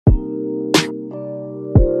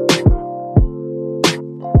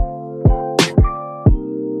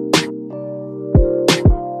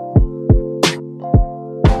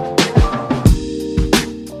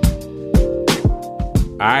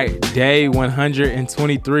Day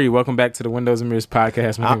 123. Welcome back to the Windows and Mirrors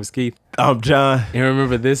podcast. My name is Keith. I'm John. And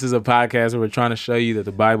remember, this is a podcast where we're trying to show you that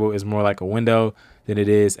the Bible is more like a window than it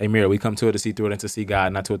is a mirror. We come to it to see through it and to see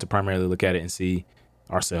God, not to it to primarily look at it and see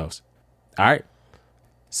ourselves. All right.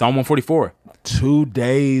 Psalm 144. 2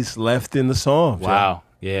 days left in the song. Wow.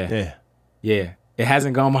 John. Yeah. It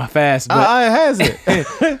hasn't gone by fast, but It hasn't.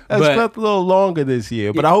 It's felt a little longer this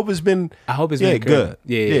year, but I hope it's been. been good.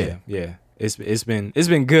 Yeah. It's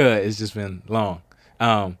been good. It's just been long.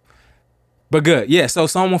 But good. Yeah. So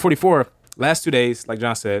Psalm 144, last 2 days, like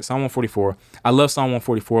John said, Psalm 144. I love Psalm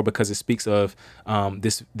 144 because it speaks of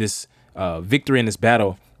this victory in this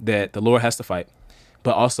battle that the Lord has to fight,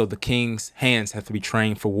 but also the king's hands have to be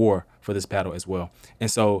trained for war for this battle as well.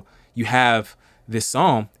 And so you have this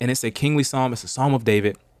psalm, and it's a kingly psalm. It's a psalm of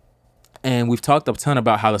David. And we've talked a ton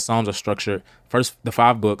about how the psalms are structured. First, the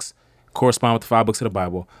 5 books correspond with the 5 books of the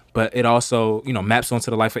Bible, but it also, maps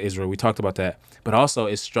onto the life of Israel. We talked about that, but also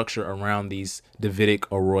it's structured around these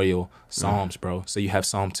Davidic or royal psalms, bro. So you have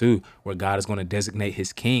Psalm 2, where God is going to designate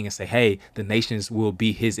his king and say, hey, the nations will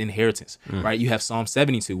be his inheritance, right? You have Psalm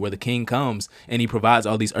 72, where the king comes and he provides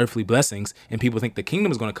all these earthly blessings, and people think the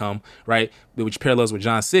kingdom is going to come, right? Which parallels with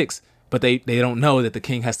John 6. But they don't know that the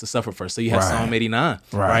king has to suffer first. So you have Psalm 89,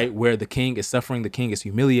 right? Where the king is suffering, the king is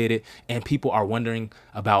humiliated, and people are wondering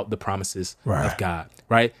about the promises of God,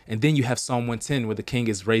 right? And then you have Psalm 110, where the king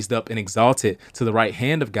is raised up and exalted to the right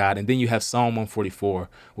hand of God. And then you have Psalm 144,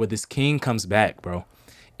 where this king comes back, bro,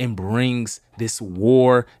 and brings this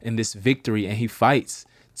war and this victory, and he fights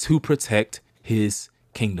to protect his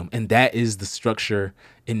kingdom. And that is the structure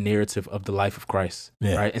and narrative of the life of Christ,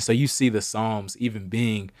 right? And so you see the Psalms even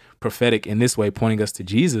being prophetic in this way, pointing us to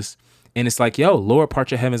Jesus. And it's like, yo, Lord,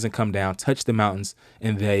 part your heavens and come down, touch the mountains,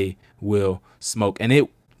 and they will smoke. And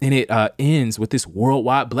it ends with this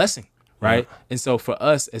worldwide blessing, right? And so for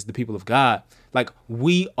us as the people of God, like,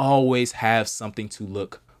 we always have something to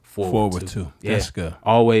look forward to. Yeah. That's good.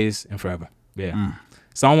 Always and forever. Yeah.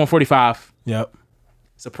 Psalm 145. Yep.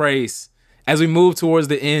 It's a praise. As we move towards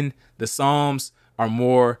the end, the Psalms are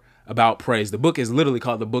more about praise. The book is literally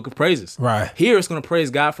called the Book of Praises. Right. Here it's going to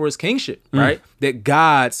praise God for his kingship, right? That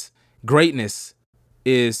God's greatness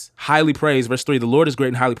is highly praised. Verse 3, the Lord is great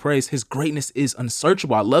and highly praised. His greatness is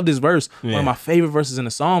unsearchable. I love this verse. One of my favorite verses in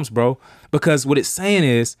the Psalms, bro, because what it's saying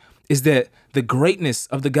is that the greatness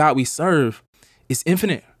of the God we serve is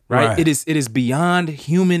infinite, right? It is beyond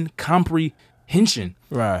human comprehension.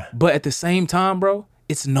 Right. But at the same time, bro,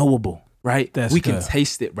 it's knowable. Right, That's we good. can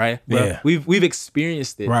taste it, right? Yeah, we've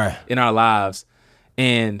experienced it in our lives,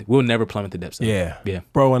 and we'll never plummet the depths of it. Yeah,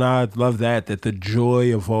 bro. And I love that the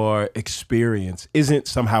joy of our experience isn't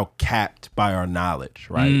somehow capped by our knowledge,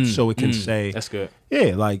 right? So it can say, that's good.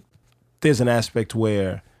 Yeah, like there's an aspect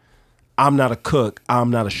where I'm not a cook,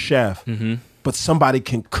 I'm not a chef, but somebody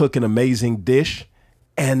can cook an amazing dish,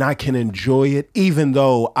 and I can enjoy it, even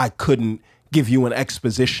though I couldn't give you an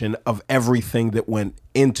exposition of everything that went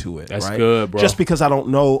into it. That's right? good, bro. Just because I don't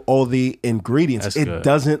know all the ingredients, That's it good.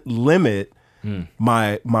 doesn't limit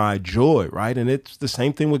my joy, right? And it's the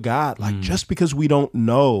same thing with God. Like, just because we don't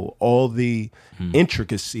know all the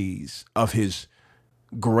intricacies of his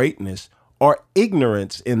greatness, our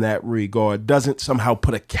ignorance in that regard doesn't somehow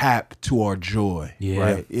put a cap to our joy,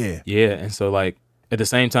 right? Yeah. And so, like, at the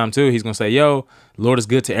same time, too, he's going to say, yo, Lord is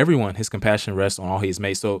good to everyone. His compassion rests on all he has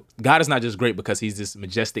made. So God is not just great because he's this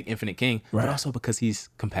majestic, infinite king, but also because he's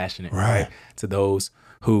compassionate right? To those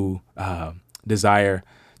who desire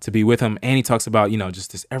to be with him. And he talks about,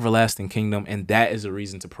 just this everlasting kingdom. And that is a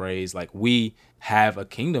reason to praise. Like, we have a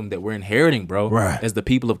kingdom that we're inheriting, bro, as the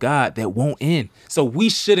people of God that won't end. So we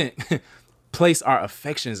shouldn't place our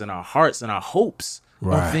affections and our hearts and our hopes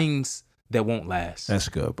on things that won't last. That's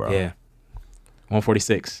good, bro. Yeah.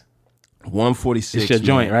 146. 146. It's your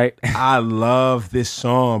joint, right? I love this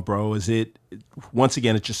song, bro. Once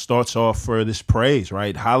again, it just starts off for this praise,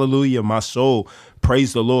 right? Hallelujah, my soul,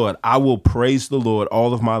 praise the Lord. I will praise the Lord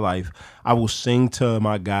all of my life. I will sing to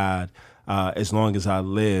my God as long as I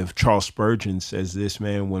live. Charles Spurgeon says this,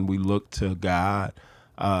 man, when we look to God,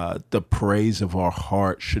 the praise of our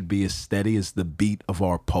heart should be as steady as the beat of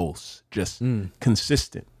our pulse, just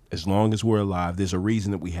consistent. As long as we're alive, there's a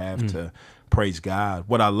reason that we have to praise God.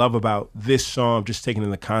 What I love about this psalm, just taken in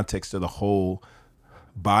the context of the whole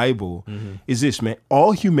Bible, is this, man.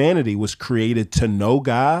 All humanity was created to know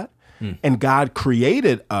God, and God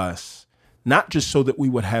created us not just so that we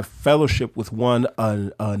would have fellowship with one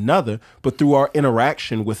another, but through our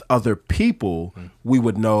interaction with other people, we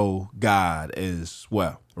would know God as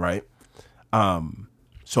well, right?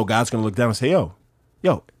 So God's going to look down and say, yo,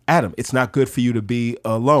 Adam, it's not good for you to be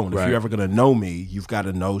alone. Right. If you're ever going to know me, you've got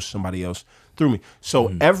to know somebody else through me.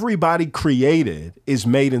 So everybody created is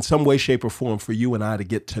made in some way, shape, or form for you and I to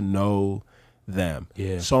get to know them.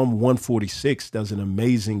 Yeah. Psalm 146 does an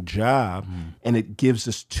amazing job, and it gives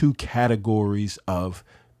us two categories of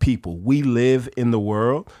people. We live in the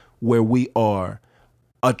world where we are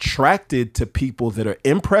attracted to people that are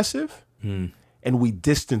impressive, and we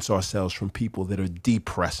distance ourselves from people that are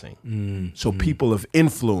depressing. So people of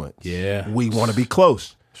influence, we want to be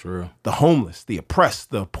close. True. The homeless, the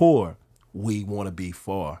oppressed, the poor, we want to be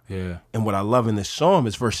far. Yeah. And what I love in this psalm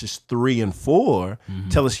is verses 3 and 4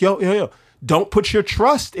 tell us, yo, don't put your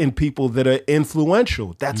trust in people that are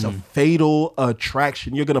influential. That's a fatal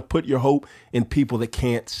attraction. You're going to put your hope in people that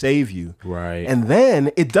can't save you. Right. And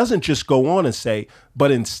then it doesn't just go on and say, but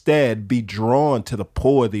instead be drawn to the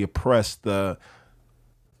poor, the oppressed, the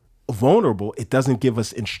vulnerable. It doesn't give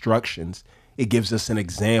us instructions. It gives us an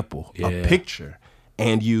example, a picture.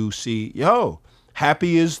 And you see,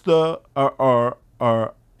 happy is the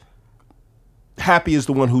happy is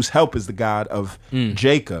the one whose help is the God of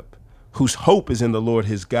Jacob, whose hope is in the Lord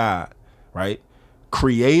his God, right?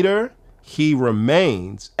 Creator, he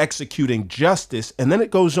remains executing justice. And then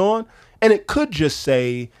it goes on, and it could just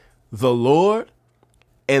say the Lord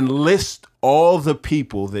and list all the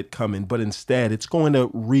people that come in, but instead it's going to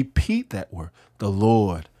repeat that word. The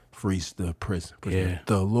Lord frees the prison.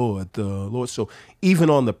 The Lord. So even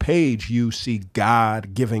on the page, you see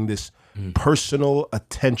God giving this personal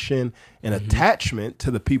attention and attachment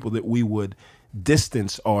to the people that we would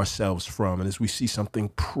distance ourselves from. And as we see something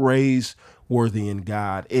praiseworthy in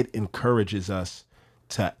God, it encourages us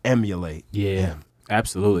to emulate him.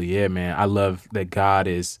 Absolutely. Yeah, man. I love that God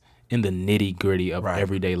is in the nitty gritty of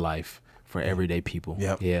everyday life for everyday people.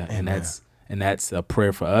 Yep. Yeah. Amen. And that's a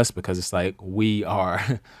prayer for us, because it's like we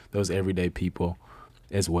are those everyday people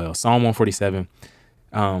as well. Psalm 147.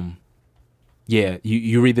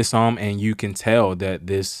 You read this psalm and you can tell that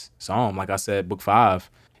this psalm, like I said, book 5,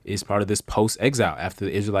 is part of this post-exile after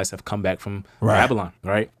the Israelites have come back from Babylon,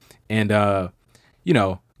 right? And,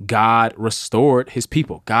 God restored his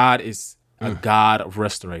people. God is a God of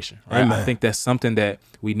restoration, right? Amen. I think that's something that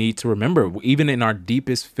we need to remember, even in our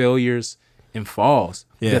deepest failures and falls,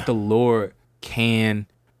 that the Lord can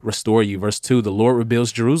restore you. Verse 2, the Lord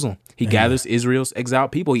rebuilds Jerusalem. He gathers Israel's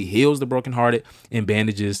exiled people. He heals the brokenhearted and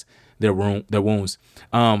bandages their wounds.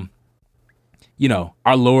 Our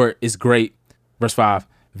Lord is great. Verse 5,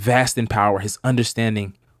 vast in power. His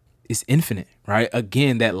understanding is infinite, right?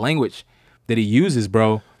 Again, that language that he uses,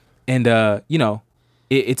 bro. And,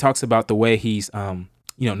 it talks about the way he's,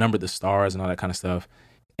 numbered the stars and all that kind of stuff.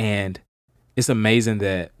 And it's amazing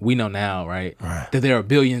that we know now, right, that there are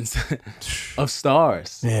billions of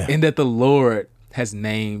stars and that the Lord has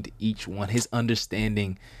named each one. His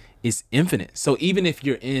understanding is infinite. So even if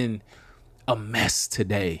you're in a mess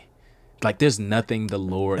today, like there's nothing the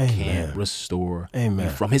Lord can't restore you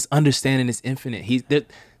from. His understanding is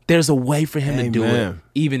infinite. There's a way for him to do it,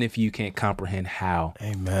 even if you can't comprehend how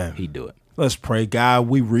he do it. Let's pray. God,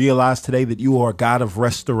 we realize today that you are a God of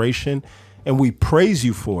restoration, and we praise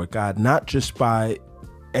you for it, God, not just by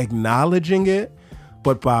acknowledging it,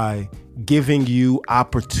 but by giving you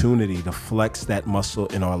opportunity to flex that muscle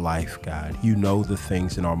in our life, God. You know the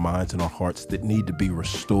things in our minds and our hearts that need to be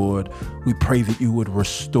restored. We pray that you would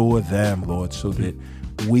restore them, Lord, so that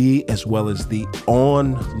we, as well as the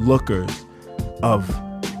onlookers of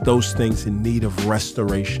those things in need of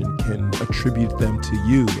restoration, can attribute them to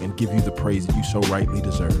you and give you the praise that you so rightly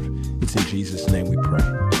deserve. It's in Jesus' name we pray.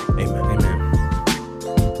 Amen. Amen.